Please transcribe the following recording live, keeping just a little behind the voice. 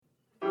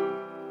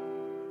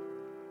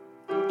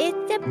It's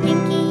the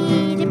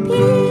Pinky the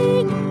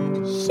Pig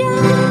Show.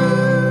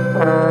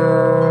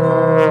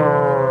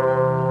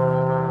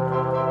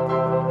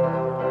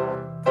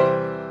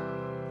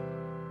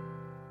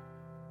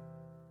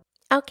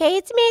 Okay,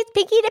 it's me, it's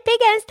Pinky the Pig,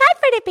 and it's time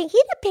for the Pinky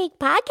the Pig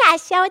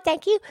Podcast Show.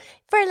 Thank you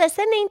for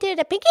listening to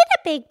the Pinky the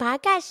Pig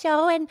Podcast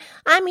Show, and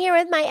I'm here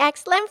with my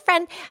excellent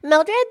friend,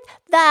 Mildred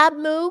the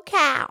Moo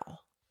Cow.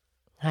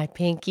 Hi,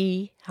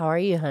 Pinky. How are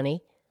you,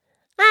 honey?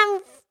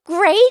 I'm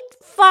great,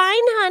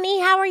 fine,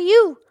 honey. How are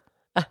you?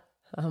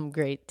 I'm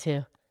great,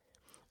 too.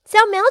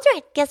 So,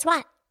 Mildred, guess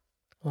what?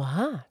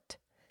 What?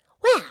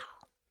 Well,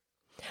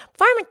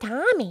 Farmer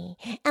Tommy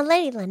and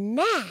Lady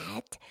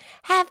Lynette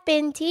have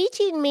been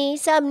teaching me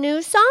some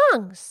new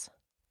songs.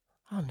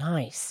 Oh,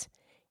 nice.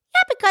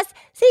 Yeah, because,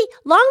 see,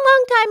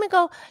 long time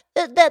ago,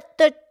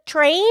 the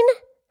train,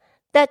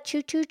 the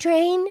choo-choo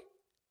train.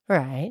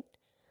 Right.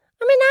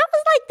 I mean, that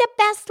was like the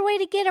best way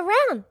to get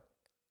around.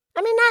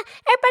 I mean,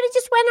 everybody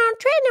just went on a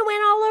train and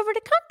went all over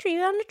the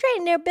country on the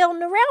train. They're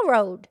building a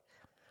railroad.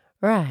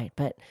 Right,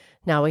 but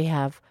now we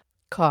have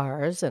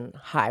cars and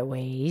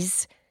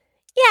highways.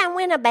 Yeah, and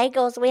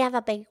Winnebagos. We have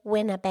a big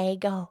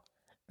Winnebago.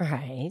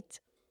 Right.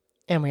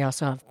 And we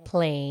also have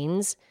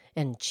planes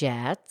and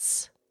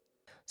jets.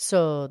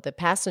 So the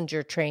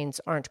passenger trains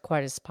aren't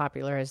quite as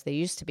popular as they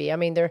used to be. I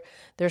mean,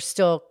 they're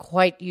still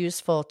quite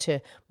useful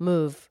to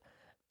move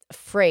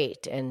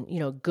freight and,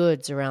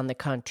 goods around the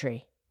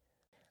country.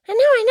 I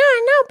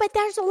know, but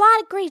there's a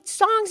lot of great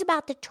songs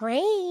about the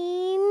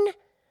train.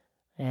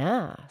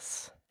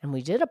 Yes, and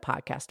we did a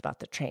podcast about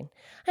the train.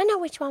 I know,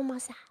 which one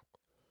was that?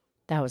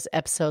 That was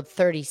episode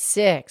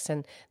 36,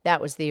 and that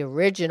was the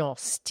original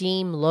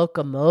steam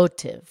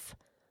locomotive.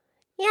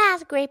 Yeah,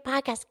 it's a great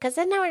podcast, because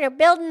then they're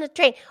building the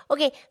train.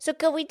 Okay, so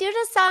could we do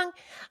the song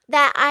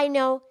that I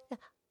know?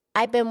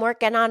 I've been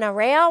working on a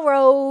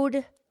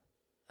railroad.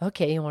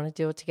 Okay, you want to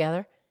do it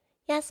together?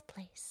 Yes,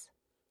 please.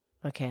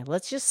 Okay,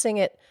 let's just sing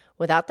it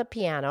without the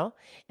piano,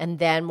 and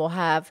then we'll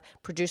have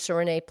producer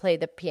Renee play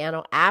the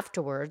piano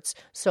afterwards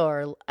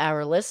so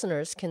our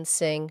listeners can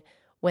sing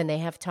when they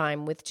have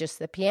time with just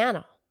the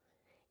piano.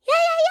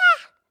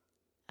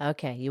 Yeah.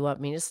 Okay, you want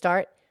me to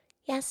start?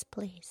 Yes,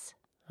 please.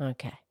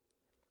 Okay.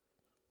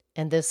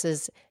 And this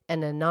is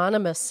an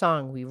anonymous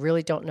song. We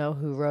really don't know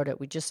who wrote it.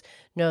 We just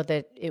know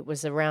that it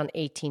was around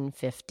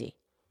 1850.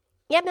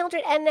 Yeah,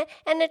 Mildred, and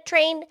the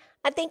train,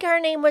 I think her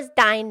name was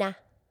Dinah.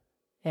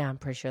 Yeah, I'm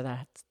pretty sure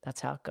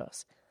that's how it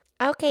goes.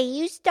 Okay,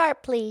 you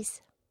start,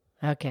 please.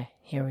 Okay,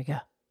 here we go.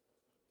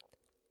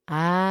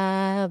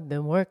 I've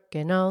been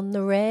working on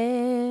the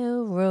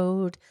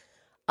railroad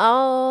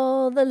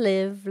all the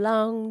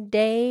livelong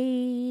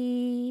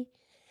day.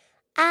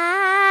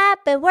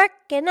 I've been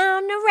working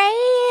on the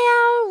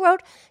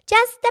railroad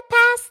just to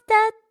pass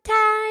the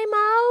time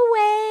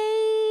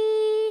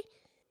away.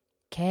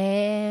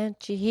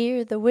 Can't you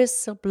hear the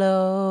whistle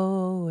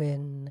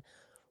blowing?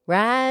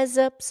 Rise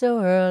up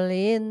so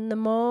early in the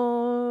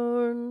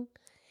morn.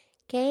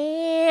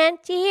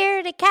 Can't you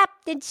hear the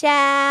captain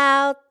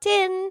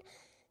shouting?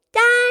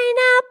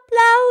 Dinah,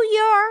 blow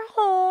your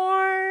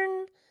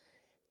horn.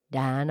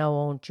 Dinah,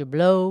 won't you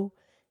blow?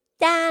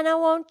 Dinah,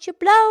 won't you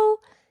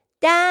blow?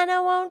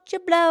 Dinah, won't you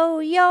blow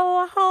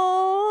your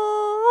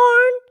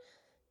horn?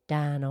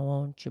 Dinah,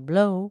 won't you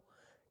blow?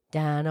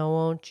 Dinah,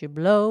 won't you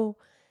blow?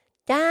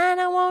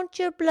 Dinah, won't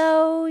you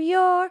blow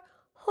your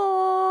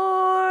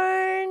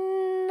horn?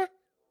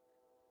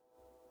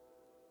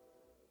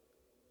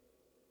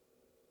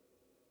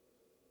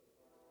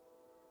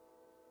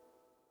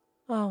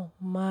 Oh,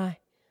 my.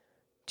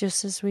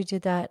 Just as we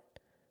did that,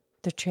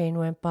 the train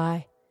went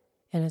by,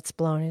 and it's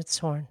blowing its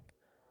horn.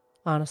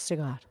 Honest to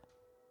God.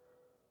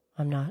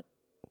 I'm not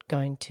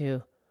going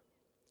to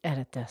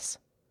edit this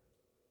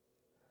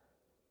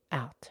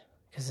out,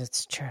 because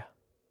it's true.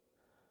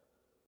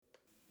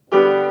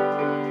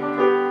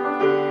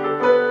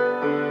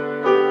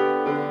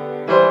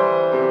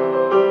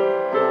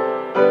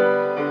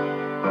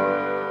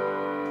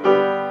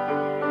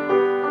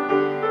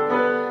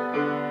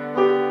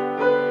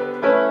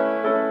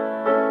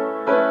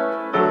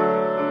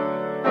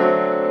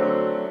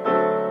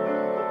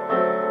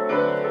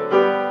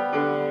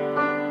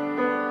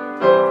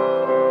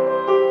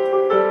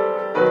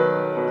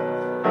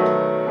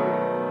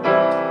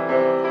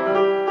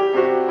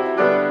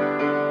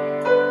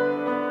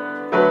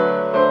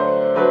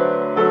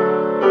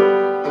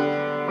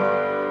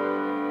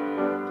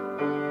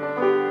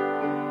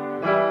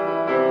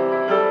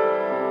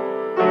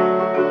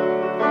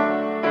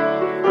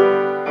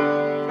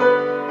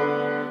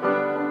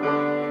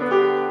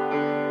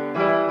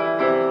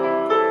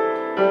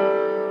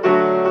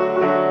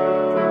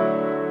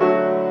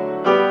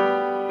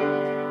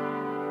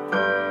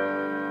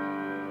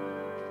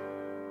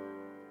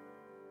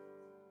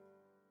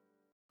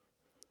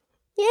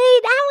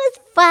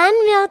 Fun,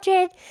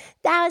 Mildred.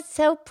 That was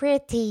so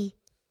pretty.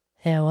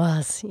 It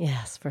was,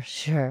 yes, for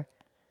sure.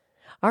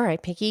 All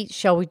right, Pinky,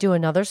 shall we do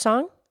another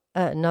song?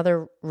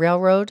 Another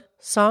railroad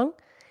song?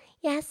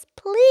 Yes,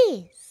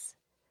 please.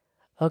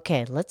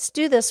 Okay, let's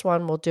do this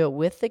one. We'll do it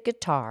with the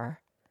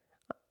guitar.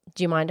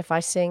 Do you mind if I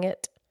sing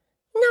it?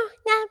 No,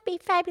 that'd be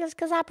fabulous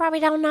because I probably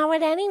don't know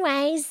it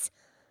anyways.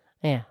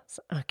 Yeah.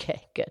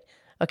 Okay, good.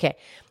 Okay.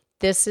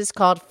 This is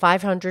called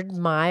 500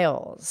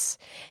 Miles,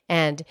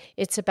 and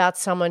it's about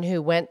someone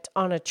who went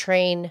on a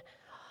train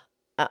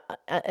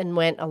and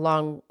went a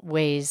long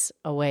ways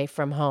away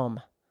from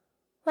home.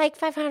 Like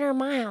 500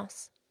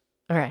 miles.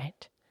 All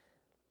right.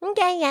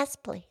 Okay, yes,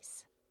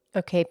 please.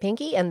 Okay,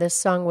 Pinky, and this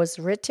song was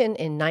written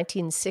in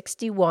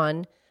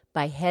 1961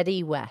 by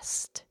Hetty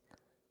West.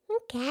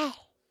 Okay.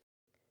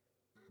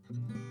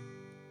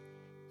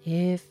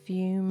 If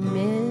you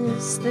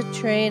miss the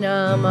train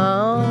I'm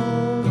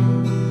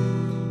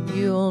on,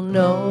 you'll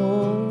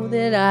know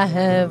that I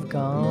have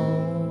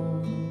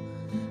gone.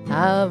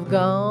 I've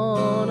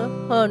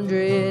gone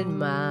 100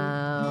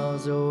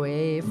 miles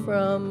away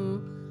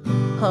from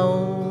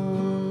home.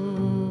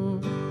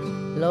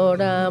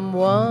 Lord, I'm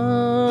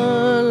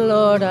one,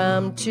 Lord,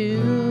 I'm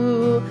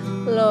two,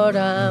 Lord,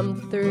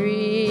 I'm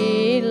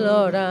three,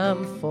 Lord,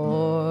 I'm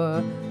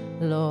four,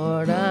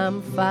 Lord,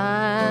 I'm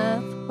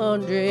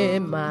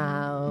 500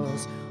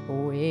 miles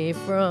away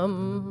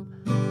from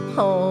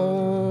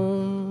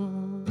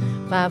home.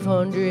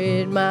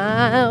 500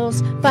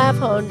 miles,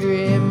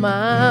 500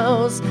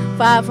 miles,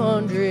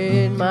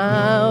 500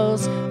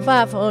 miles,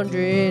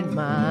 500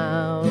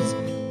 miles.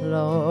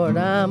 Lord,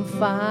 I'm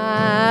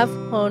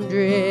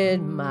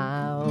 500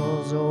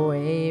 miles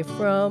away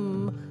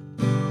from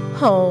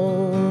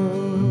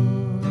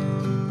home.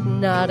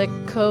 Not a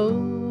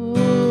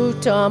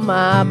coat on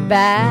my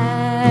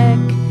back,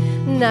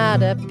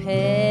 not a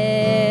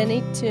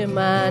penny to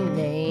my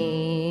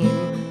name.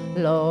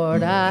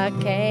 Lord, I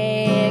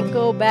can't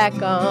go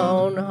back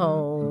on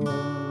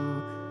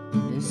home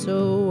this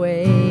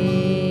away,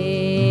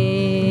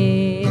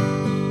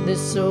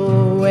 this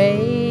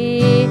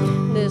away,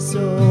 this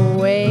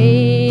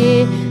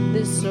away,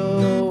 this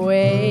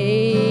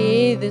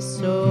away, this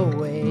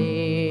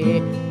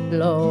away.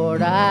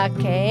 Lord, I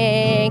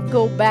can't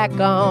go back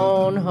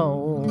on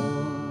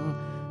home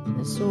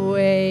this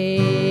way.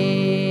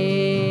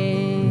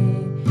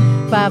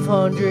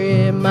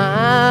 500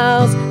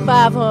 miles,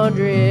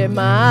 500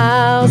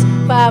 miles,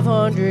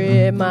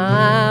 500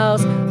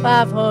 miles,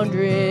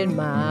 500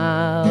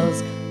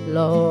 miles.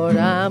 Lord,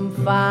 I'm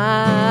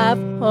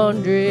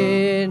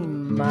 500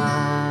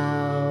 miles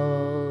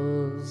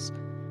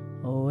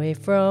away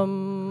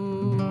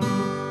from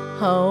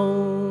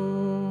home.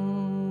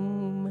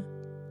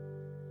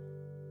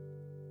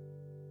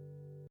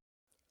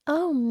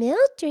 Oh,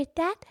 Mildred,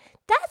 that's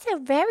a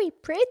very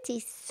pretty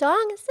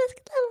song. It's just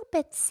a little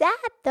bit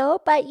sad,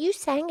 though, but you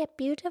sang it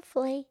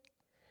beautifully.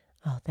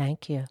 Oh,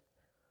 thank you.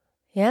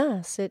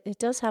 Yes, it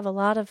does have a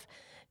lot of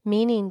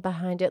meaning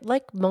behind it,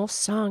 like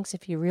most songs,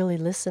 if you really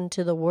listen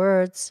to the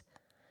words.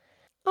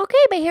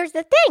 Okay, but here's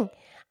the thing.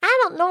 I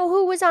don't know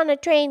who was on the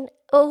train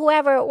or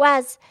whoever it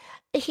was,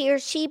 he or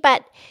she,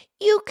 but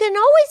you can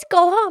always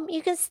go home.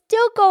 You can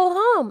still go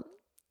home.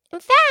 In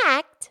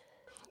fact,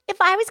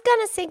 if I was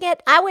going to sing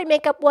it, I would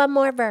make up one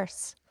more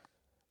verse.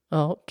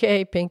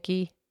 Okay,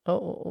 Pinky.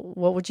 Oh,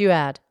 what would you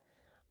add?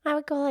 I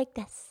would go like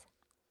this.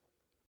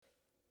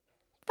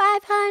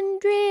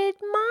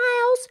 500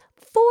 miles,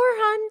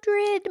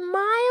 400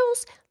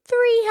 miles,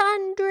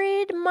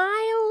 300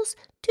 miles,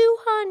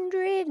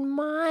 200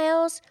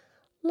 miles.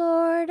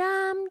 Lord,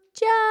 I'm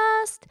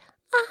just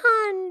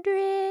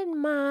 100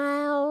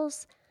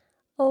 miles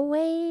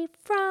away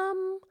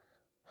from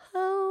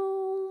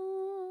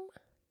home.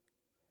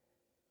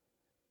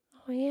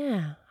 Oh,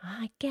 yeah,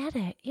 I get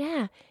it.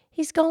 Yeah,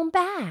 he's going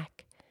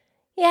back.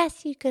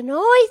 Yes, you can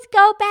always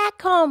go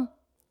back home.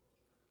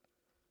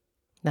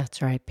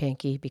 That's right,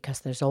 Pinky,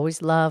 because there's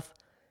always love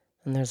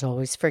and there's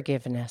always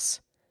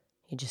forgiveness.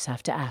 You just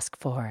have to ask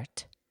for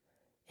it,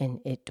 and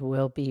it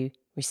will be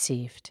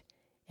received,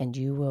 and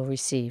you will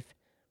receive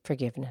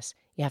forgiveness.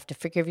 You have to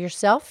forgive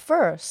yourself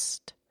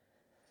first.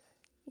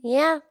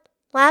 Yeah,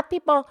 a lot of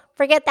people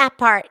forget that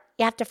part.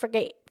 You have to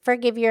forgive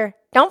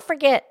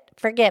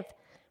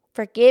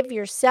Forgive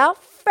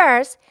yourself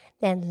first,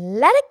 then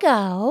let it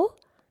go,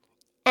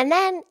 and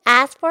then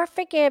ask for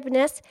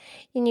forgiveness,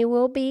 and you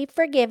will be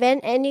forgiven,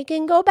 and you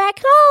can go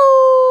back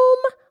home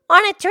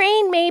on a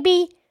train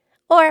maybe,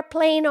 or a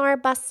plane or a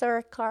bus or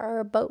a car or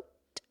a boat.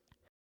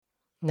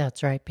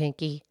 That's right,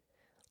 Pinky.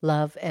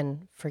 Love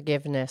and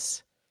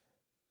forgiveness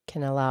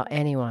can allow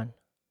anyone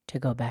to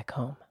go back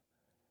home.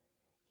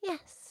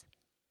 Yes.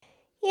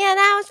 Yeah,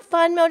 that was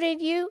fun,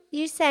 Mildred. You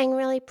sang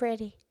really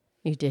pretty.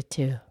 You did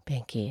too,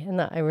 Pinky.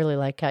 And I really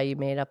like how you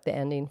made up the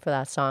ending for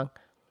that song.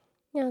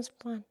 Yeah, it was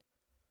fun.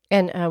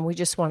 And we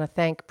just want to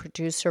thank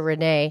producer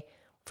Renee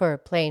for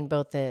playing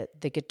both the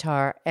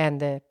guitar and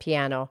the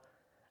piano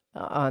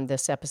on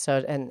this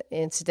episode. And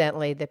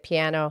incidentally, the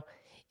piano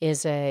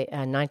is a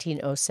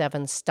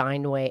 1907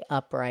 Steinway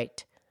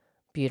upright.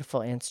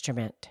 Beautiful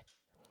instrument.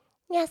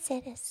 Yes,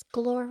 it is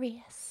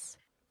glorious.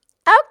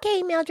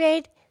 Okay,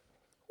 Mildred.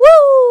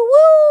 Woo,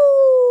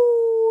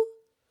 woo.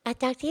 I'll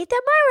talk to you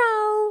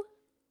tomorrow.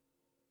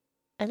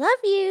 I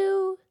love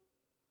you.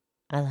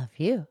 I love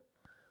you.